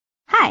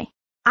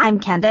I'm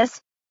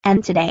Candace,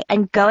 and today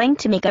I'm going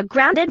to make a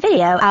grounded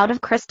video out of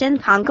Kristin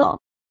Konkle.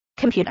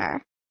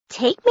 Computer,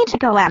 take me to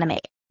Go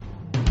Animate.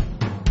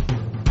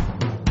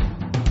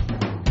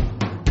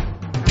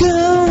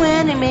 Go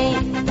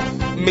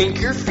Animate, make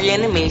your free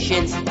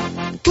animations.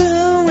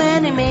 Go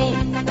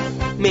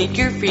Animate, make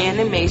your free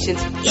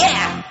animations.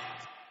 Yeah!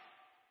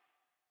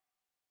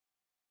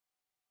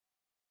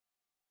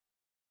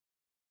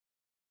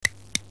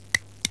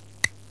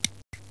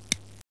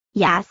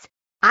 Yes,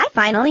 I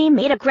finally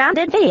made a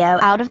grounded video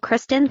out of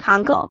Kristin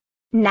Konkle.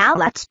 Now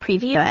let's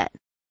preview it.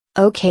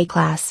 Okay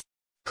class.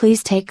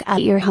 Please take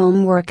out your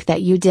homework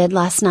that you did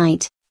last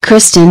night.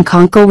 Kristin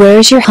Konkle,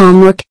 where's your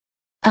homework?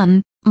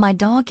 My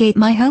dog ate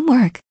my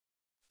homework.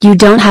 You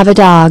don't have a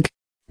dog.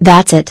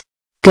 That's it.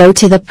 Go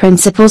to the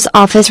principal's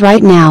office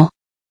right now.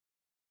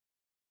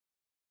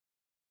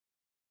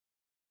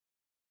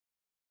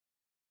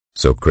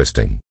 So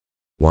Kristin,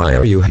 why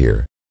are you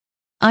here?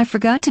 I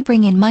forgot to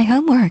bring in my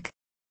homework.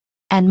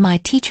 And my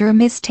teacher,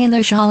 Miss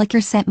Taylor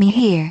Joliker, sent me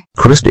here.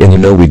 Kristin, you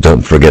know we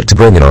don't forget to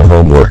bring in our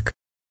homework.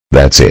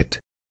 That's it.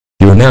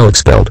 You're now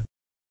expelled.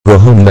 Go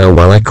home now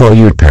while I call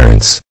your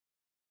parents.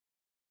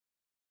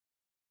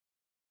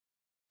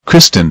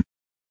 Kristin,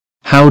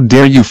 how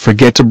dare you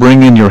forget to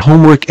bring in your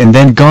homework and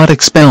then got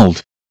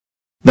expelled?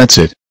 That's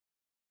it.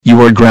 You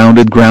are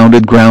grounded for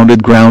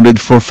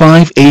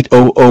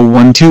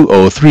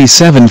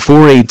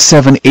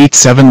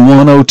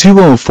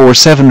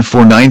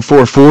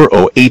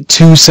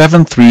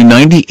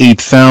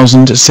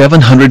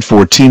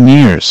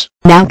years.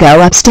 Now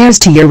go upstairs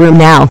to your room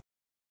now.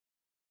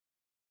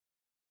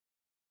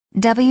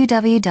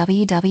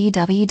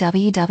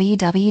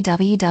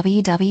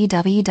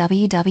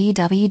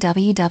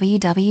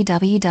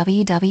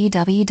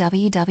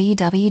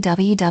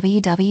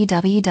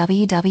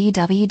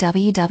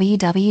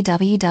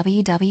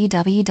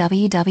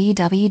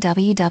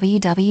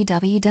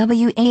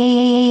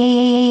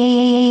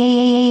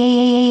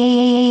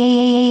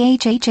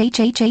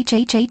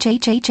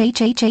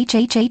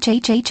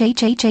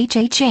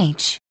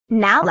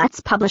 Now let's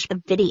publish the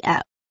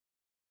video.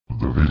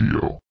 The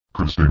video,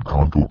 Kristin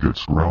Konkle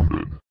Gets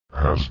Grounded,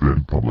 has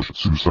been published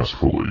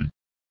successfully.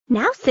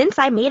 Now since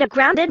I made a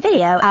grounded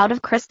video out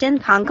of Kristin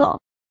Konkle,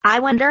 I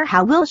wonder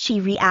how will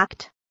she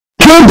react.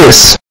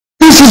 Candace!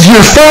 This is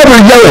your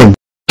father yelling!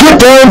 Get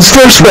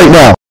downstairs right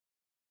now!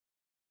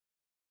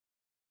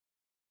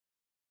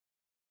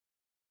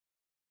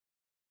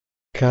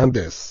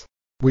 Candace,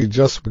 we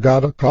just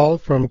got a call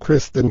from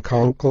Kristin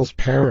Konkle's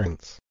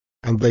parents,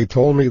 and they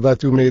told me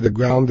that you made a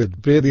grounded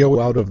video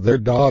out of their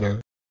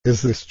daughter.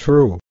 Is this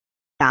true?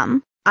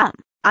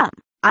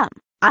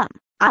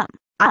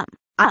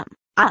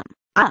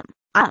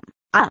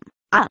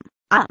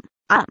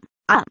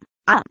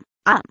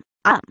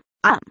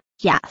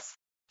 Yes,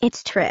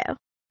 it's true.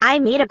 I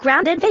made a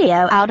grounded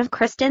video out of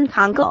Kristin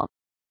Konkle.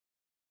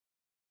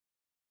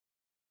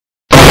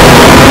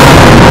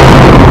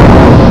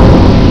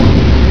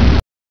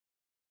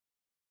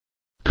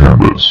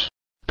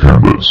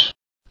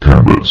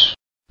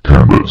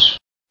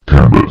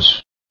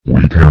 Candace,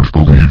 we can't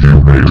believe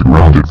you made a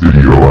grounded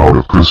video out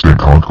of Kristin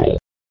Konkle.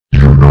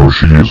 You know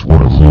she is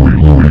one of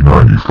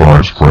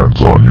Louie95's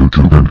friends on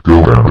YouTube and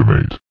Go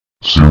Animate.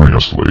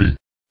 Seriously,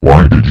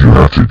 why did you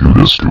have to do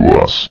this to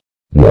us?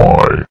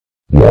 Why?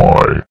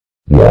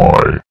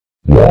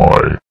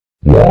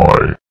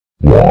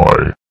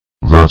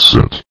 That's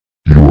it.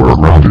 You are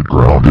grounded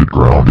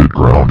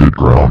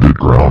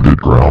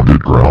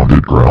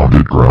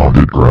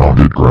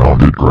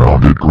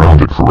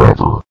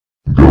forever.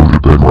 Go to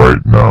bed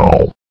right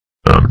now.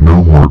 And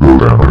no more Go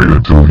Animate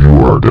until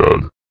you are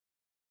dead.